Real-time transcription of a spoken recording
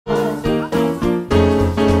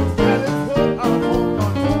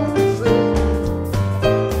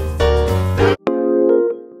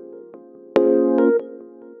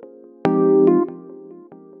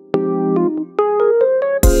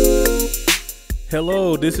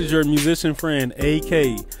Hello, this is your musician friend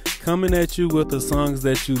AK, coming at you with the songs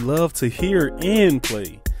that you love to hear and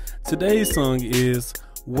play. Today's song is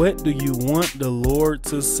What Do You Want the Lord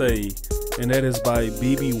to Say? And that is by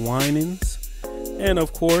BeBe Winans. And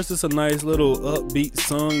of course, it's a nice little upbeat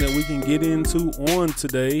song that we can get into on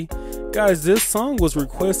today. Guys, this song was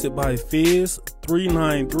requested by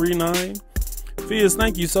Fizz3939. Fizz,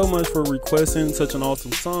 thank you so much for requesting such an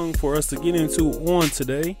awesome song for us to get into on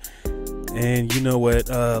today. And you know what,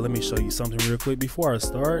 let me show you something real quick before I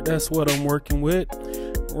start. That's what I'm working with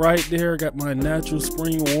right there. Got my natural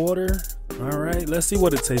spring water. All right, let's see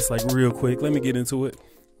what it tastes like real quick. Let me get into it.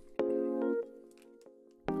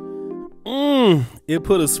 It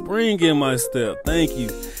put a spring in my step. Thank you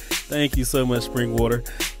so much, spring water.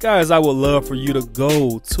 Guys, I would love for you to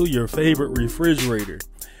go to your favorite refrigerator,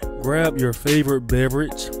 grab your favorite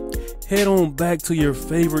beverage, head on back to your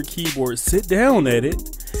favorite keyboard, sit down at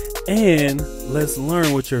it, and let's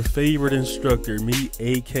learn with your favorite instructor, me,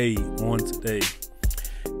 AK, on today.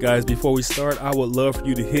 Guys, before we start, I would love for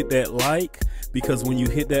you to hit that like, because when you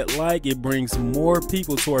hit that like, it brings more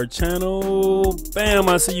people to our channel. Bam,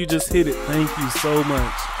 I see you just hit it. Thank you so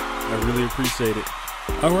much. I really appreciate it.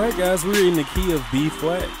 All right, guys, we're in the key of B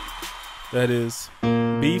flat. That is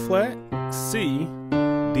B flat, C,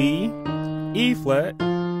 D, E flat,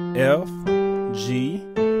 F, G,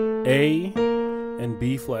 A, and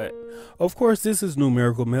B flat. Of course, this is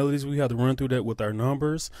numerical melodies. We have to run through that with our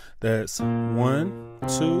numbers. That's 1,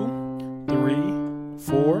 2, 3,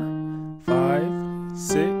 4, 5,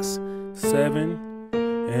 6, 7,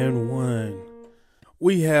 and 1.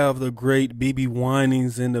 We have the great BeBe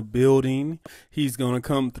Winans in the building. He's going to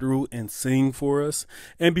come through and sing for us.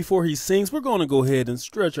 And before he sings, we're going to go ahead and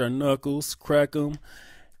stretch our knuckles, crack them.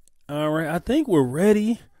 All right, I think we're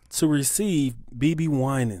ready to receive BeBe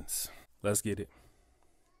Winans. Let's get it.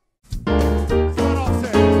 What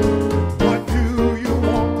do you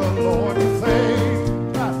want the Lord to say?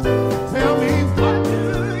 Tell me, what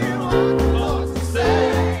do you want the Lord to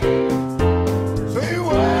say? Say,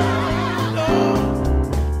 well done,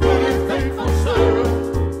 good and faithful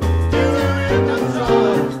servant, enter in the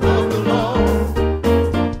joy of the Lord.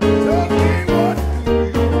 Tell me, what do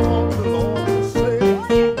you want the Lord to say?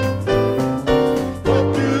 What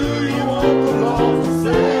do you want the Lord to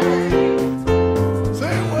say?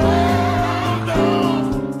 Say, well done,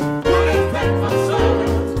 good and faithful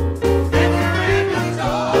servant, enter in the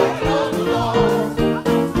joy of the Lord.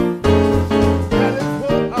 That is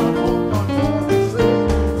what I want the Lord to say.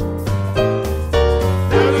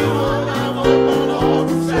 That is what I want the Lord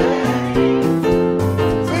to say.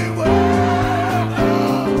 Say, well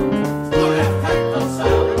done, good and faithful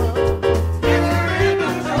servant, enter in the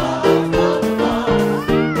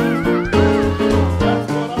joy of the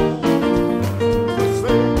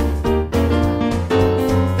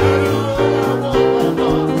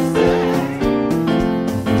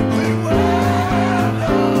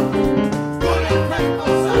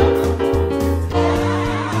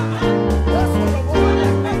That's what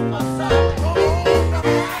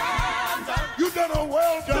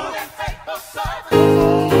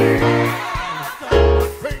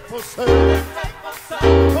I want to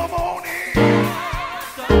say. Come on in,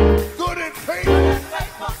 good and faithful.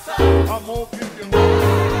 I'm gonna give you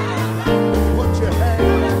what you have.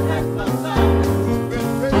 You've been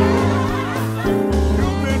faithful.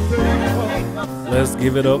 Let's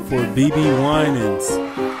give it up for BeBe Winans.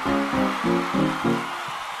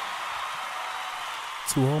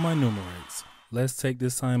 To all my numerates, let's take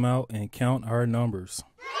this time out and count our numbers.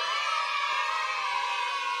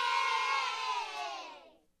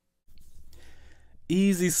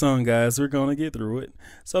 Easy song, guys. We're gonna get through it.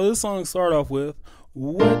 So this song start off with,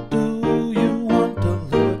 what do you want the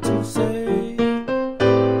Lord to say?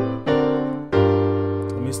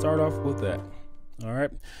 Let me start off with that. All right.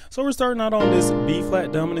 So we're starting out on this B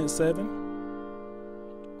flat dominant 7.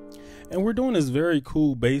 And we're doing this very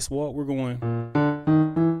cool bass walk. We're going,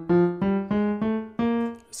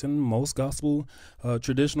 it's in most gospel,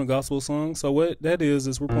 traditional gospel songs. So what that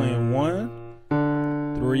is we're playing 1,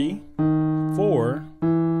 3, 4,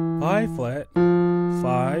 5 flat,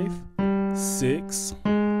 5, 6,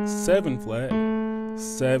 7 flat,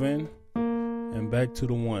 7, and back to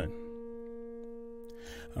the 1.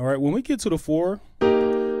 All right, when we get to the 4,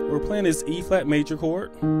 we're playing this E flat major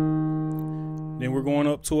chord. Then we're going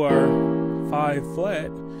up to our 5 flat,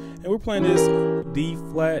 and we're playing this D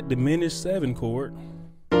flat diminished 7 chord,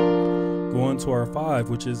 going to our 5,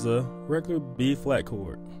 which is a regular B flat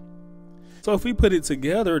chord. So if we put it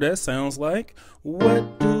together, that sounds like,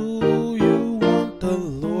 what do you want the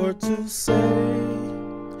Lord to say?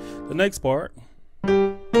 The next part,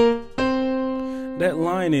 that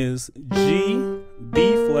line is G,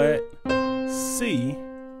 B flat, C.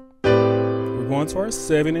 We're going to our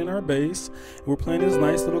 7 in our bass. We're playing this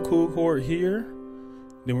nice little cool chord here.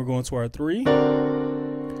 Then we're going to our 3.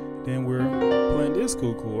 Then we're playing this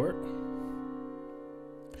cool chord.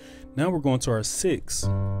 Now we're going to our 6.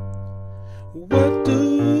 What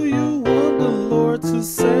do you want the Lord to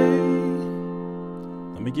say?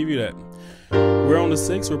 Let me give you that. We're on the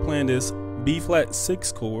 6. We're playing this B flat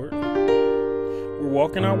 6 chord. We're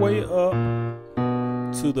walking our way up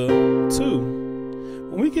to the 2.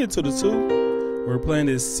 When we get to the 2, we're playing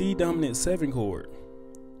this C dominant 7 chord.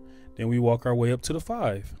 Then we walk our way up to the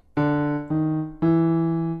 5.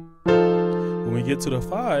 When we get to the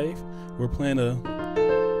 5, we're playing a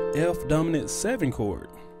F dominant 7 chord.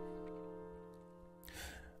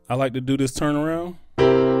 I like to do this turnaround.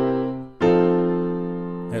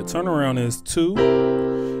 That turnaround is 2,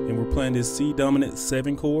 and we're playing this C dominant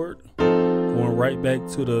 7 chord, going right back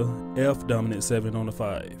to the F dominant 7 on the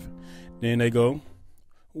 5. Then they go,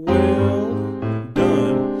 well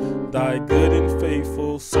done, thy good and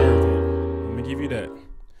faithful servant. Let me give you that.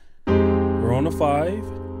 We're on the 5.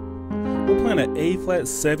 We're playing an A flat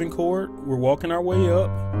 7 chord. We're walking our way up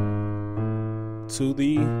to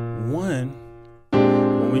the 1.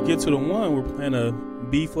 When we get to the 1, we're playing a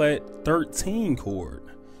B flat 13 chord.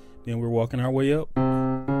 Then we're walking our way up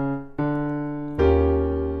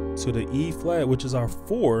to the E flat, which is our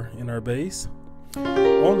 4 in our bass.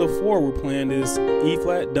 On the 4, we're playing this E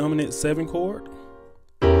flat dominant 7 chord.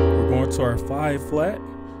 We're going to our 5 flat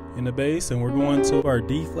in the bass, and we're going to our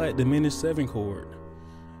D flat diminished 7 chord.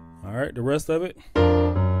 All right, the rest of it.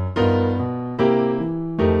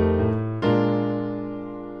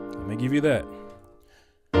 Let me give you that.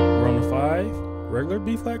 We're on the 5, regular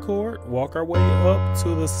B flat chord, walk our way up to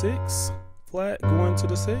the 6 flat, going to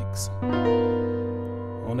the 6.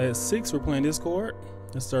 On that 6, we're playing this chord.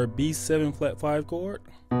 That's our B7 flat 5 chord.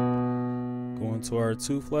 Going to our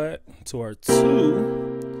 2 flat, to our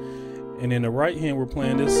 2. And in the right hand, we're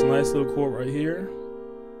playing this nice little chord right here.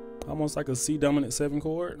 Almost like a C dominant 7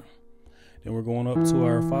 chord. Then we're going up to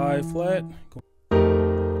our 5 flat.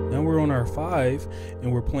 Now we're on our 5,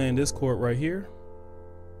 and we're playing this chord right here.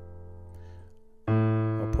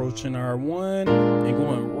 Approaching our 1 and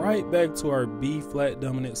going right back to our B flat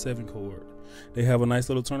dominant 7 chord. They have a nice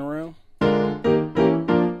little turnaround.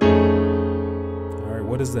 All right,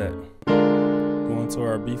 what is that? Going to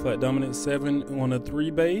our B flat dominant 7 on the 3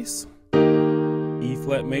 bass, E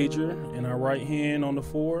flat major in our right hand on the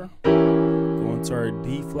 4, going to our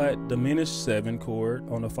D flat diminished 7 chord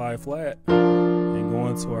on the 5 flat, and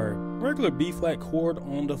going to our regular B flat chord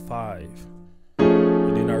on the 5.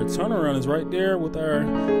 And then our turnaround is right there with our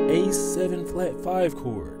A7 flat 5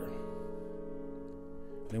 chord.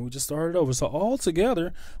 Then we just started over. So all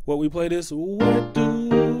together, what we played is, what do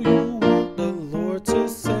you want the Lord to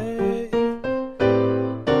say? What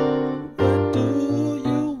do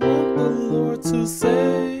you want the Lord to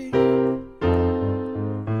say?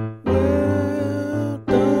 Well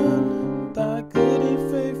done, thy good and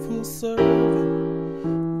faithful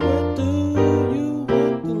servant. What do you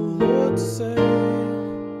want the Lord to say?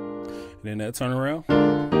 And then that turnaround.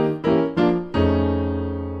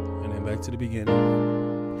 And then back to the beginning.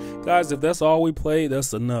 Guys, if that's all we played,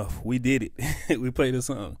 that's enough. We did it. We played a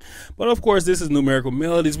song. But of course, this is numerical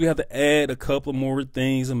melodies. We have to add a couple more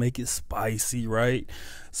things and make it spicy, right?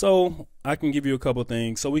 So I can give you a couple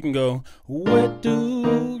things. So we can go, what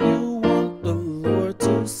do you want the Lord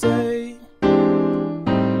to say?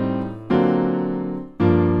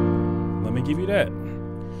 Let me give you that.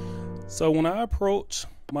 So when I approach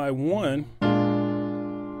my 1,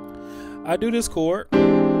 I do this chord.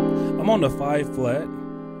 I'm on the 5 flat.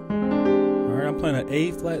 I'm playing an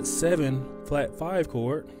A flat 7 flat 5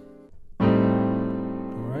 chord. All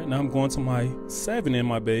right, now I'm going to my 7 in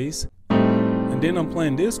my bass, and then I'm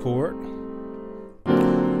playing this chord.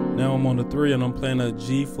 Now I'm on the 3, and I'm playing a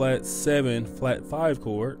G flat 7 flat 5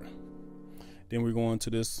 chord. Then we're going to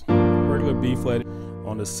this regular B flat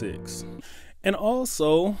on the 6. And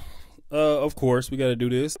also, of course, we got to do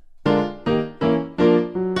this. All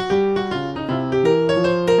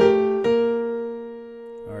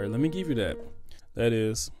right, let me give you that. That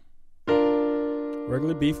is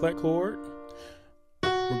regular B flat chord.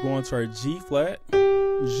 We're going to our G flat,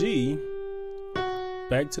 G,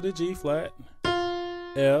 back to the G flat,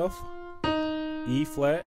 F, E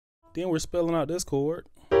flat. Then we're spelling out this chord.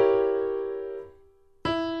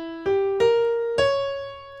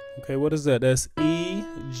 Okay, what is that? That's E,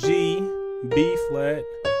 G, B flat,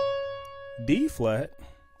 D flat.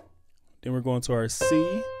 Then we're going to our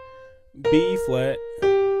C, B flat,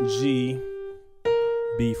 G,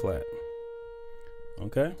 B flat.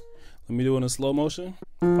 Okay, let me do it in slow motion.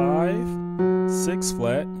 5, 6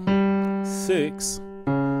 flat, 6,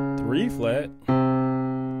 3 flat,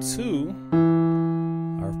 2,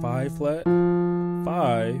 our 5 flat,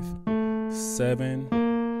 5,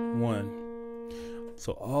 7, 1.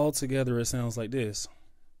 So all together it sounds like this.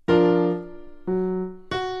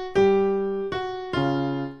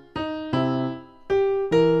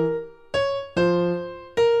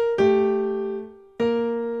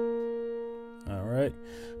 All right,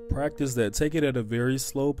 practice that. Take it at a very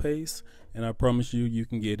slow pace, and I promise you, you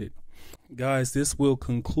can get it. Guys, this will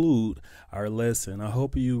conclude our lesson. I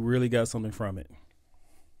hope you really got something from it.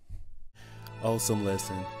 Awesome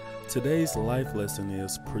lesson. Today's life lesson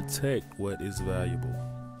is protect what is valuable.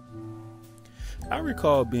 I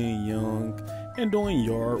recall being young and doing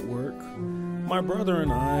yard work. My brother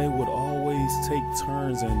and I would always take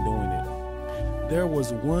turns in doing it. There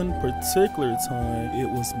was one particular time it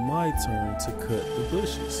was my turn to cut the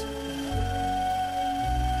bushes.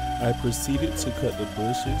 I proceeded to cut the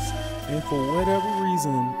bushes, and for whatever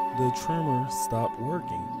reason, the trimmer stopped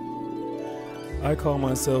working. I caught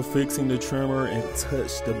myself fixing the trimmer and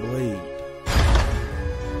touched the blade.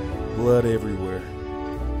 Blood everywhere.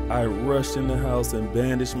 I rushed in the house and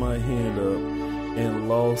bandaged my hand up and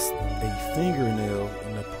lost a fingernail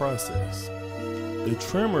in the process. The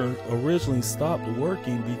trimmer originally stopped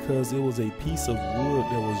working because it was a piece of wood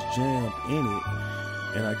that was jammed in it,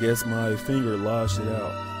 and I guess my finger lodged it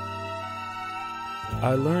out.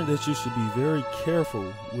 I learned that you should be very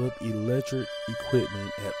careful with electric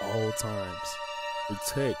equipment at all times.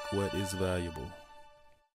 Protect what is valuable.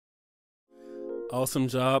 Awesome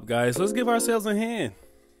job, guys. Let's give ourselves a hand.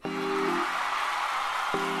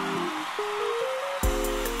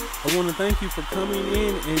 I want to thank you for coming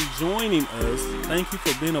in and joining us. Thank you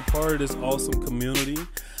for being a part of this awesome community.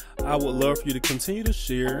 I would love for you to continue to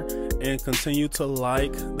share and continue to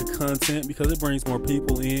like the content because it brings more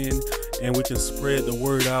people in and we can spread the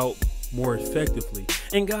word out more effectively.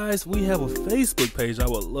 And guys, we have a Facebook page. I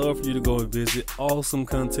would love for you to go and visit. Awesome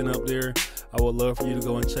content up there. I would love for you to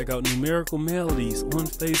go and check out Numerical Melodies on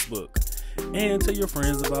Facebook. And tell your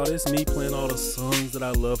friends about it. It's me playing all the songs that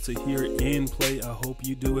I love to hear and play. I hope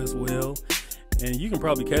you do as well. And you can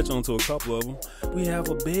probably catch on to a couple of them. We have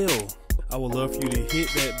a bell. I would love for you to hit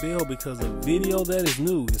that bell because a video that is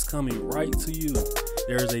new is coming right to you.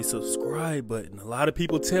 There's a subscribe button. A lot of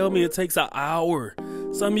people tell me it takes an hour.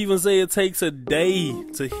 Some even say it takes a day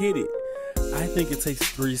to hit it. I think it takes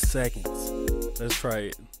 3 seconds. Let's try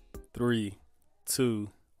it. 3, 2,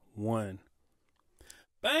 1.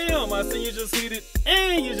 Bam! I see you just hit it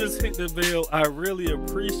and you just hit the bell. I really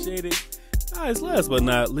appreciate it. Guys, last but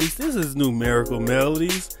not least, this is Numerical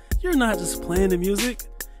Melodies. You're not just playing the music,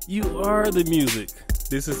 you are the music.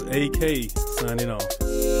 This is AK signing off.